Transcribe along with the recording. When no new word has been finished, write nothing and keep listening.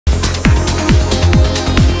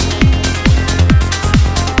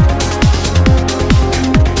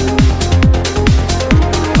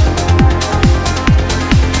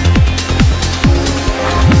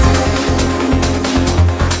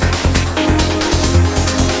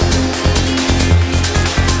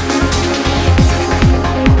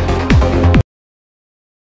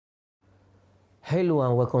Hello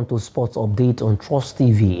and welcome to Sports Update on Trust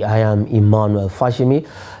TV. I am Emmanuel Fashimi.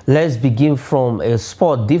 Let's begin from a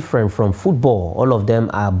sport different from football. All of them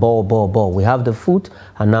are ball. We have the foot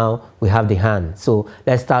and now we have the hand. So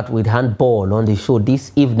let's start with handball on the show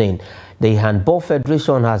this evening. The Handball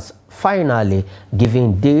Federation has finally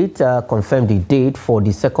confirmed the date for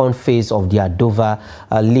the second phase of the Ardova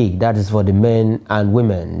League. That is for the men and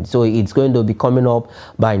women. So it's going to be coming up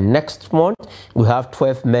by next month. We have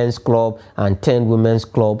 12 men's club and 10 women's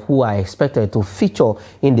club who are expected to feature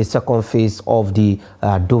in the second phase of the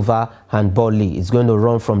Ardova Handball League. It's going to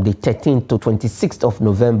run from the 13th to 26th of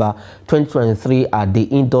November 2023 at the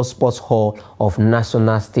Indoor Sports Hall of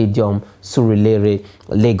National Stadium, Surulere,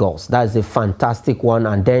 Lagos. That's a fantastic one.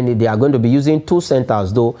 And then they are going to be using two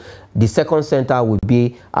centers, though. The second center will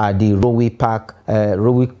be at the Rowe Park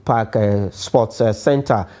Sports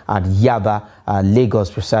Center at Yaba,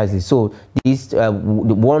 Lagos, precisely. So this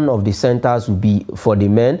one of the centers will be for the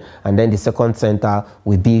men, and then the second center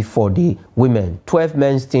will be for the women. 12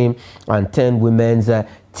 men's team and 10 women's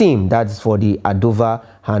team. That is for the Ardova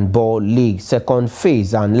Handball League second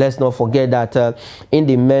phase. And let's not forget that in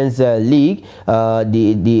the men's league,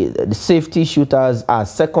 the safety shooters are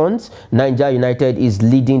second. Niger United is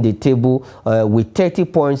leading the table with 30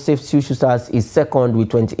 points. Safety shooters is second with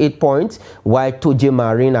 28 points, while Toje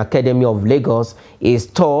Marine Academy of Lagos is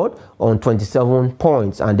third on 27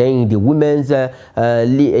 points. And then in the women's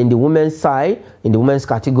side, in the women's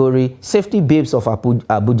category, Safety Babes of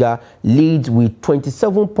Abuja leads with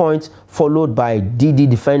 27 points, followed by DD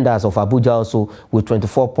Defenders of Abuja also with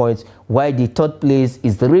 24 points, while the third place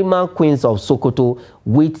is the Rayman Queens of Sokoto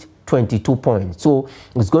with 22 points. So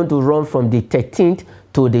it's going to run from the 13th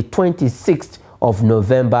to the 26th of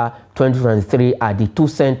November 2023 at the two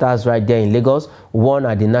centers right there in Lagos. One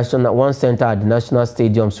center at the National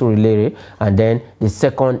Stadium, Surulere, and then the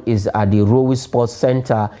second is at the Rowe Sports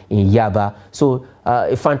Center in Yaba. So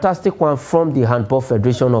a fantastic one from the Handball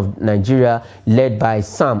Federation of Nigeria, led by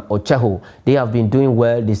Sam Ocheho. They have been doing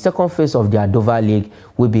well. The second phase of the Ardova League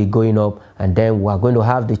will be going up, and then we are going to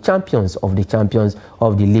have the champions of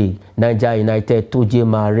the league. Niger United, Toje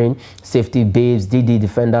Marine, Safety Babes, DD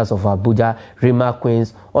Defenders of Abuja, Rayman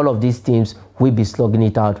Queens. All of these teams will be slugging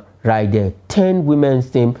it out right there. 10 women's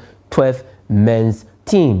team, 12 men's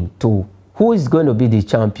team. To who is going to be the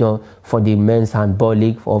champion for the men's handball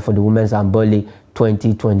league or for the women's handball league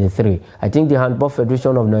 2023? I think the Handball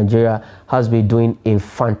Federation of Nigeria has been doing a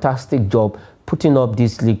fantastic job putting up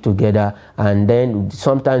this league together. And then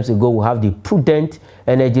sometimes ago we have the Prudent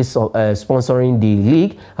Energy sponsoring the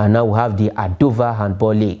league, and now we have the Ardova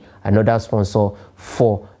Handball League, another sponsor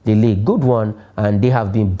for the league. Good one. And they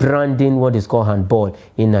have been branding what is called handball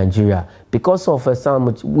in Nigeria. Because of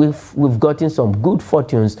we've gotten some good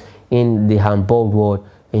fortunes in the handball world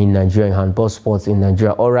in Nigeria, handball sports in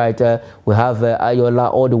Nigeria. All right, we have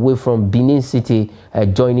Ayola all the way from Benin City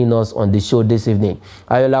joining us on the show this evening.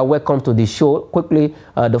 Ayola, welcome to the show. Quickly,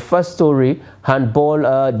 the first story, handball,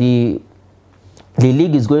 the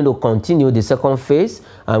league is going to continue the second phase,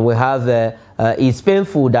 and we have it's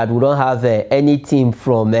painful that we don't have any team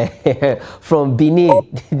from from Benin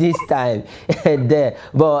this time there,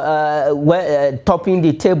 but topping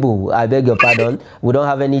the table, I beg your pardon, we don't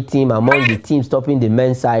have any team among the teams topping the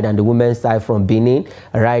men's side and the women's side from Benin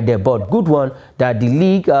right there. But good one that the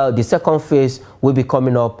league, the second phase will be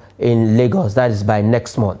coming up in Lagos. That is by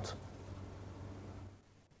next month.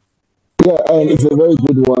 Yeah, and it's a very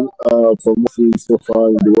good one for Murphy so far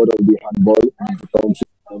in the world of the handball in the country.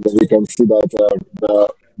 And we can see that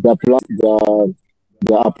the plan,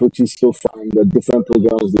 the approaches so far, and the different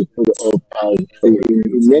programs they put up in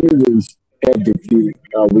many ways help the team.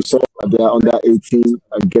 We saw they are under 18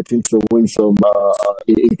 and getting to win some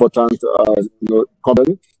important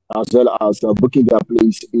company, as well as booking their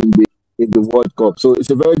place in the World Cup. So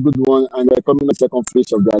it's a very good one, and they're coming in the second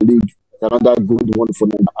phase of their league. Another good one for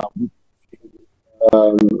them.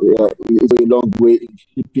 It's a long way in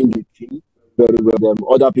shaping the team very well.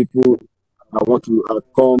 Other people want to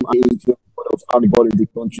come into the world of handball in the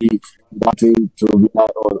country, that thing to rely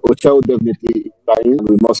on. Ocheho definitely is trying.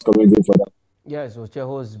 We must commend him for that. Yes,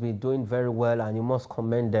 Ocheho has been doing very well, and you must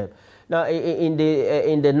commend them. Now, in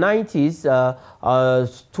the 90s,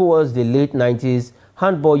 towards the late 90s,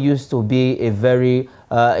 handball used to be a very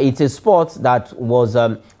it's a sport that was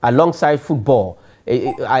alongside football.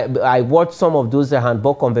 I watched some of those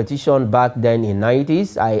handball competition back then in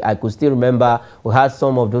 90s. I could still remember we had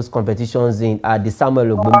some of those competitions at the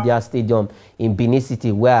Samuel Ogbondia Stadium in Benin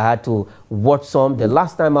City, where I had to watch some. The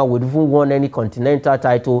last time I would even won any continental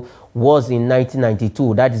title was in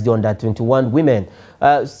 1992. That is the under-21 women.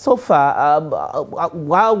 So far,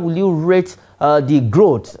 how will you rate the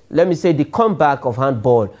growth, let me say the comeback of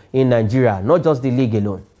handball in Nigeria, not just the league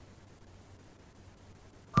alone?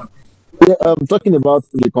 Yeah, talking about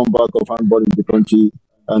the comeback of handball in the country,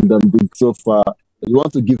 and so far, you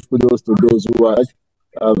want to give kudos to those who are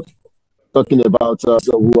uh, talking about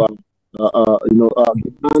who are,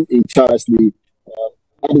 the man in charge.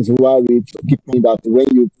 That is why we keep saying that when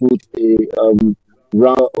you put a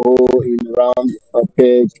round hole in round a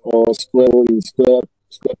peg or square hole in square,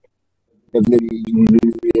 definitely you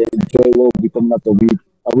enjoy what will be coming out of it.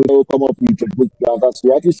 And we will come up with a good plan. As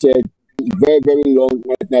we actually said, very, very long,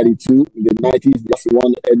 1992. In the 90s, they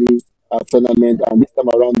won any tournament, and this time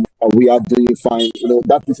around, we are doing fine.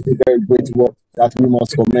 That is a very great work that we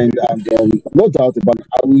must commend, and no doubt about it.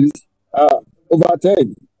 I will, over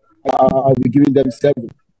 10, I'll be giving them 7.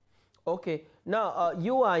 Okay. Now,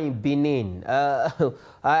 you are in Benin.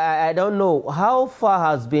 I don't know how far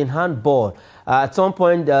has been handball. At some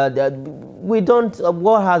point, we don't.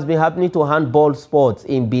 What has been happening to handball sports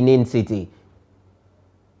in Benin City?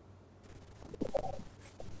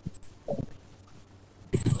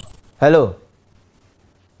 Hello.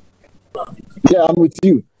 Yeah, I'm with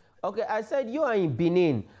you. Okay, I said you are in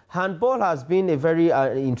Benin. Handball has been a very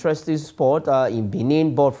interesting sport in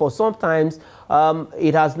Benin, but for sometimes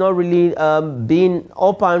it has not really been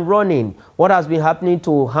up and running. What has been happening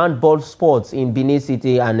to handball sports in Benin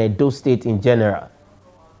City and Edo State in general?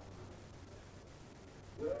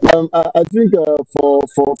 I think for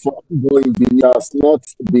going, Benin has not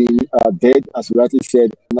been dead, as we already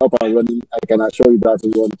said, up and running. I can assure you that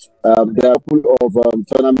there are full of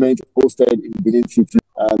tournaments hosted in Benin City,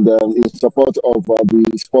 and in support of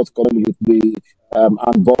the sports community, the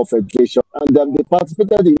Handball Federation, and they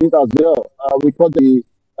participated in it as well. We call the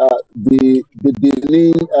Benin,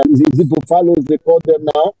 is it Buffaloes they call them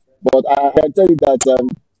now? But I can tell you that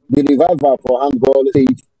the revival for handball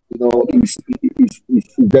is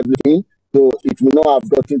definitely. So it will not have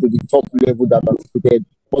gotten to the top level that anticipated.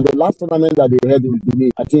 For the last tournament that they had in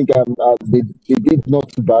Benin, I think they did not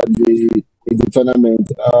too bad in the tournament.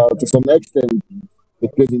 To some extent, they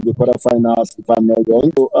played in the quarterfinals, if I'm not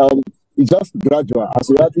wrong. So it's just gradual. As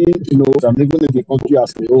we already even in the country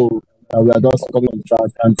as a whole, we are just coming on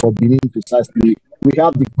track. And for Benin precisely, we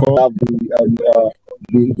have the core,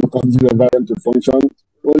 the conducive environment to function.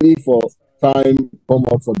 Only for time come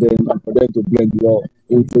up for them and for them to blend well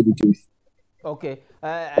into the teams. Okay,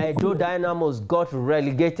 Edo Dynamos got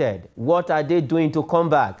relegated. What are they doing to come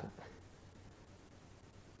back?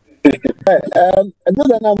 Edo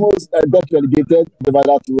Dynamos got relegated by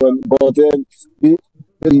that one, but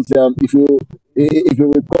if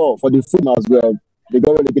you recall, for the film as well, they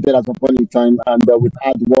got relegated at some point in time, and with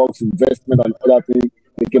hard works, investment, and other things,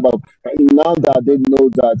 they came up. Now that they know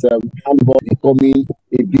that handball is becoming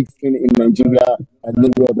a big thing in Nigeria, and they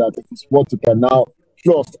know that it's what you can now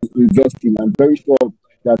trust and invest in. I'm very sure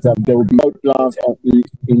that there will be more plans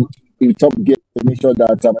in top gear to make sure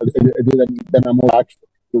that Dynamo back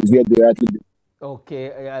to where they are actually. Okay,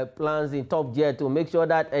 plans in top gear to make sure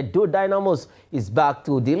that Edo Dynamos is back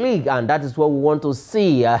to the league, and that is what we want to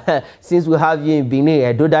see. Since we have you in Benin,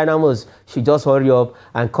 Edo Dynamos should just hurry up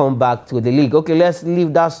and come back to the league. Okay, let's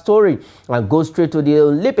leave that story and go straight to the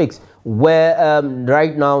Olympics, where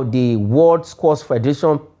right now the World Squash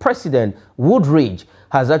Federation President Woodridge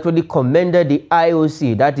has actually commended the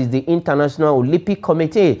IOC, that is the International Olympic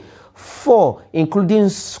Committee, for including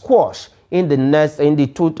squash in the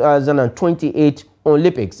 2028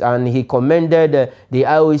 Olympics, and he commended the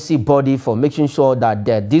IOC body for making sure that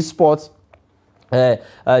this sport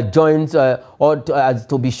joins or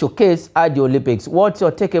to be showcased at the Olympics. What's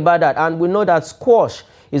your take about that? And we know that squash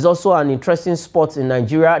is also an interesting sport in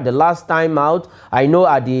Nigeria. The last time out, I know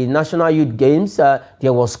at the National Youth Games, there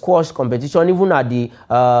was squash competition, even at the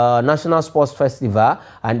National Sports Festival.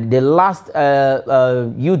 And the last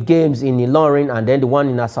Youth Games in Ilorin and then the one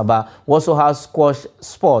in Asaba also has squash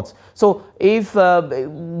sports. So if,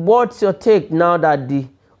 what's your take now that the...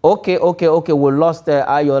 Okay, we lost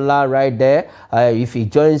Ayola right there. If he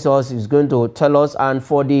joins us, he's going to tell us. And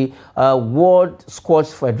for the World Squash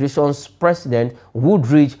Federation's president,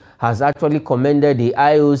 Woodridge has actually commended the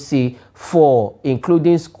IOC for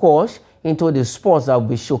including squash into the sports that will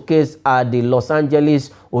be showcased at the Los Angeles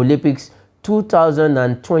Olympics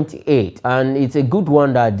 2028, and it's a good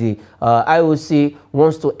one that the IOC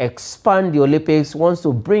wants to expand the Olympics, wants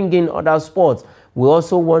to bring in other sports. We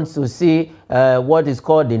also want to see what is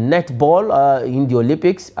called the netball in the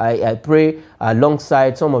Olympics. I pray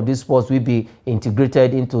alongside some of these sports will be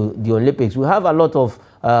integrated into the Olympics. We have a lot of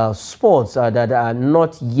sports that are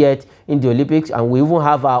not yet in the Olympics, and we even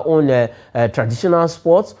have our own traditional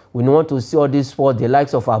sports. We want to see all these sports, the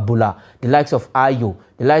likes of Abula, the likes of Ayo,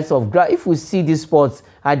 the likes of if we see these sports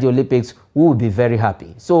at the Olympics, we will be very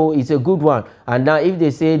happy. So it's a good one. And now if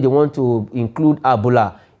they say they want to include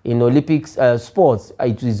Abula in Olympics sports,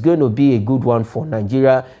 it is going to be a good one for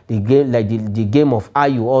Nigeria. The game, like the game of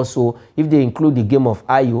Ayo also, if they include the game of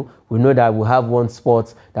Ayo, we know that we have one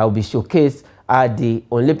sport that will be showcased at the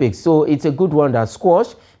Olympics. So it's a good one. That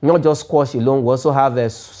squash, not just squash alone, we also have a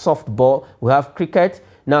softball, we have cricket.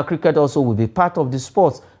 Now cricket also will be part of the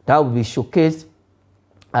sports that will be showcased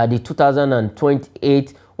at the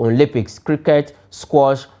 2028 Olympics. Cricket,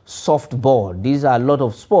 squash, softball, these are a lot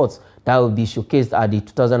of sports that will be showcased at the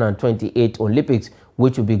 2028 Olympics,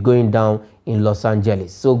 which will be going down in Los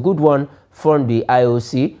Angeles. So good one from the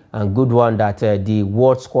IOC, and good one that the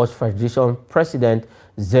World Squash Federation President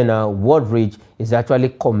Zena Wardridge is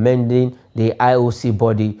actually commending the IOC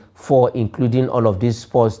body for including all of these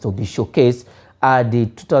sports to be showcased at the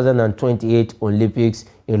 2028 Olympics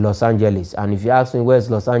in Los Angeles. And if you ask me where's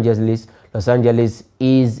Los Angeles, Los Angeles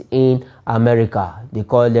is in America. They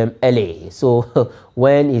call them LA. So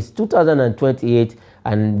when it's 2028,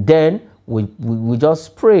 and then we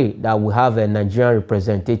just pray that we have a Nigerian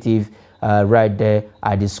representative right there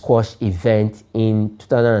at the squash event in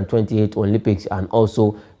 2028 Olympics, and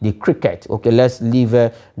also the cricket. Okay, let's leave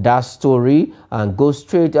that story and go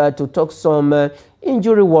straight to talk some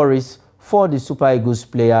injury worries for the Super Eagles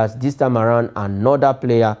players. This time around, another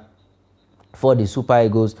player for the Super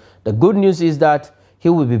Eagles. The good news is that he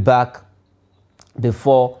will be back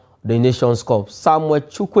before the Nations Cup. Samuel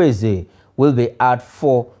Chukwueze will be out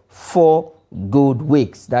for 4 good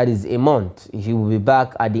weeks. That is a month. He will be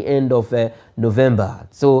back at the end of November.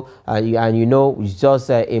 So and you know, it's just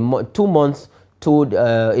 2 months to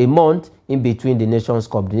a month in between the Nations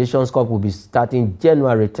Cup. The Nations Cup will be starting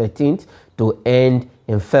January 13th to end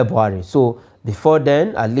in February. So before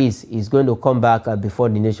then, at least he's going to come back before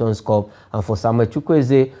the Nations Cup. And for Samuel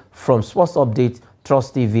Chukwueze from Sports Update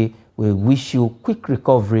Trust TV, we wish you quick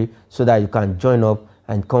recovery so that you can join up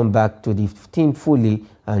and come back to the team fully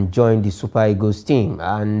and join the Super Eagles team.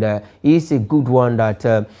 And he's a good one that,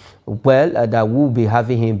 that will be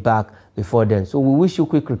having him back before then. So we wish you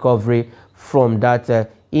quick recovery from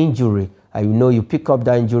that injury. You know, you pick up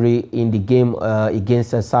that injury in the game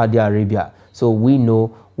against Saudi Arabia. So we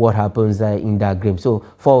know what happens in that game. So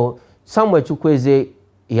for Samuel Chukwueze,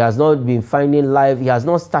 he has not been finding life. He has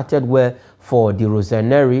not started well for the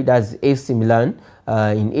Rossoneri, that's AC Milan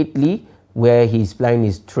in Italy, where he's playing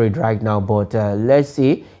his trade right now. But let's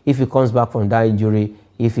see if he comes back from that injury,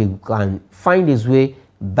 if he can find his way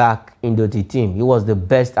back into the team. He was the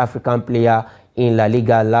best African player in La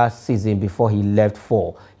Liga last season before he left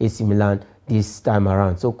for AC Milan this time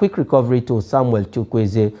around. So quick recovery to Samuel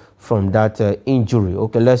Chukwueze from that injury.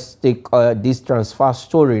 Okay, let's take this transfer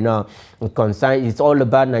story now. It's all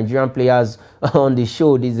about Nigerian players on the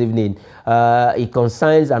show this evening. It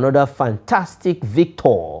concerns another fantastic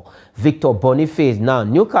Victor Boniface. Now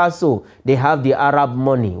Newcastle, they have the Arab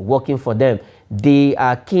money working for them. They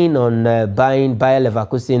are keen on buying Bayer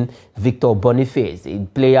Leverkusen Victor Boniface, a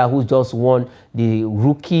player who just won the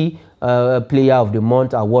Rookie Player of the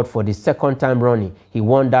Month award for the 2nd time running. He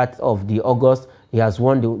won that of the August. He has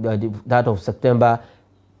won that of September.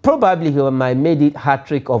 Probably he might made it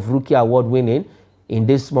hat-trick of Rookie Award winning in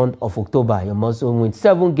this month of October. He must win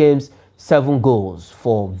 7 games, 7 goals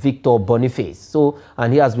for Victor Boniface. So,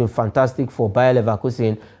 and he has been fantastic for Bayer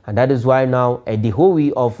Leverkusen, and that is why now the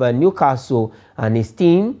Howe of Newcastle and his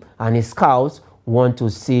team and his scouts want to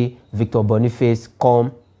see Victor Boniface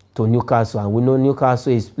come to Newcastle. And we know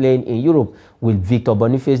Newcastle is playing in Europe. Will Victor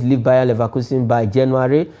Boniface leave Bayer Leverkusen by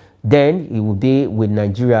January? Then he will be with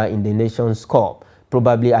Nigeria in the Nations Cup.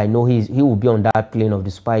 Probably, I know he will be on that plane of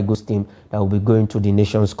the Super Eagles team that will be going to the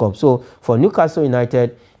Nations Cup. So for Newcastle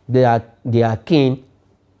United, they are keen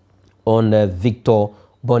on Victor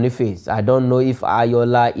Boniface. I don't know if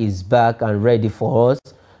Ayola is back and ready for us.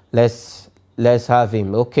 Let's have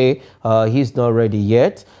him. Okay, he's not ready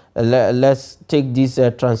yet. Let's take this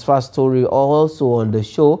transfer story also on the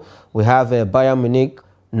show. We have Bayern Munich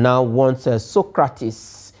now wants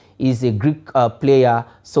Socrates. Is a Greek player.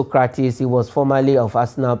 Socrates, he was formerly of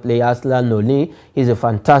Arsenal player Aslan Noli. He's a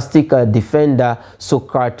fantastic defender,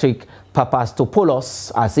 Socratic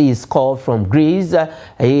Papastopoulos, as he is called, from Greece.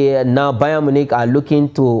 Now Bayern Munich are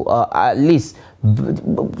looking to at least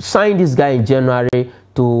sign this guy in January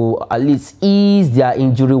to at least ease their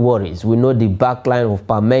injury worries. We know the backline of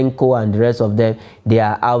Pamenko and the rest of them, they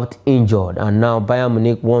are out injured, and now Bayern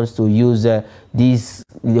Munich wants to use this.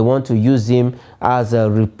 They want to use him as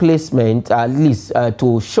a replacement, at least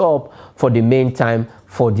to show up for the main time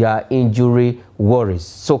for their injury worries.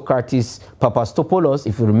 Socrates Papastopoulos,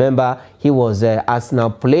 if you remember, he was an Arsenal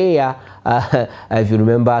player. If you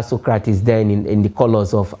remember Socrates then in the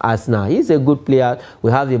colors of Arsenal, he's a good player.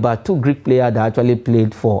 We have about 2 Greek players that actually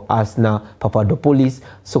played for Arsenal. Papadopoulos,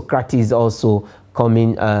 Socrates also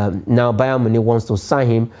coming. Now Bayern Munich wants to sign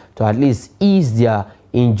him to at least ease their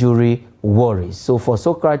injury worries. So for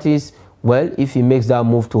Socrates, well, if he makes that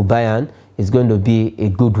move to Bayern, it's going to be a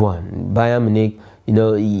good one. Bayern Munich, you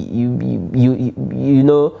know, you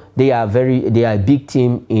know, they are a big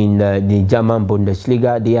team in the German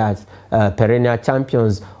Bundesliga. They are perennial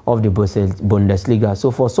champions of the Bundesliga.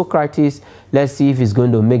 So for Socrates, let's see if he's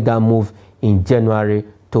going to make that move in January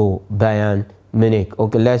to Bayern Munich.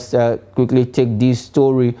 Okay, let's quickly take this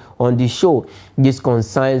story on the show. This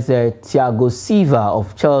concerns Thiago Silva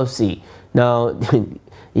of Chelsea. Now,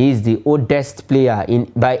 he is the oldest player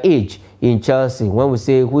by age in Chelsea. When we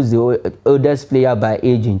say who's the oldest player by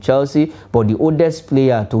age in Chelsea, but the oldest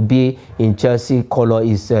player to be in Chelsea color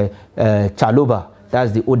is Chalobah.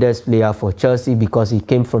 That's the oldest player for Chelsea because he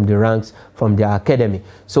came from the ranks from the academy.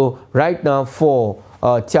 So right now for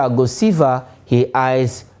Thiago Silva, he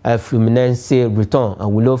eyes a Fluminense return,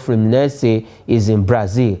 and we know Fluminense is in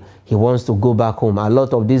Brazil. He wants to go back home. A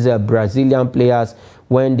lot of these Brazilian players,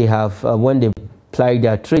 when they apply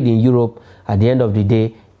their trade in Europe, at the end of the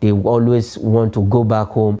day, they always want to go back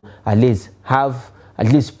home, at least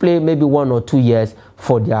play maybe 1 or 2 years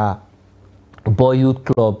for their boyhood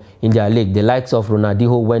club in their league. The likes of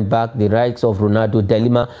Ronaldinho went back. The likes of Ronaldo de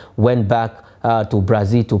Lima went back to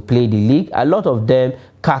Brazil to play the league. A lot of them,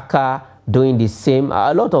 Kaká, doing the same.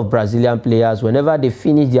 A lot of Brazilian players, whenever they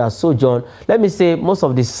finish their sojourn, let me say most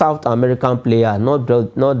of the South American players, not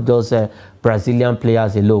those Brazilian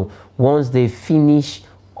players alone, once they finish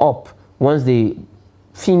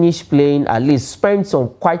playing, at least spend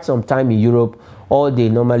quite some time in Europe, all they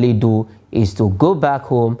normally do is to go back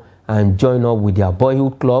home and join up with their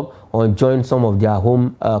boyhood club or join some of their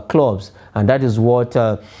home clubs. And that is what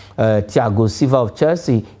Thiago Silva of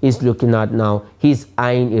Chelsea is looking at now. He's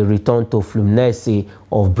eyeing a return to Fluminense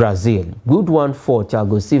of Brazil. Good one for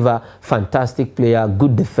Thiago Silva. Fantastic player,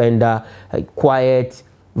 good defender, quiet,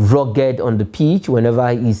 rugged on the pitch. Whenever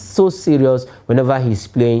he's so serious, whenever he's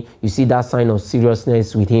playing, you see that sign of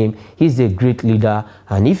seriousness with him. He's a great leader,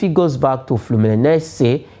 and if he goes back to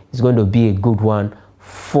Fluminense, it's going to be a good one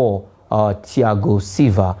for Thiago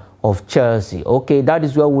Silva of Chelsea. Okay, that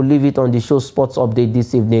is where we'll leave it on the show sports update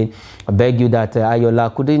this evening. I beg you that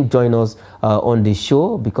Ayola couldn't join us on the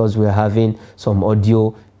show because we're having some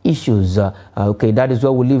audio issues. Okay, that is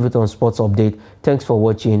where we'll leave it on sports update. Thanks for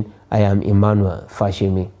watching. I am Emmanuel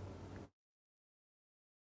Fashemi.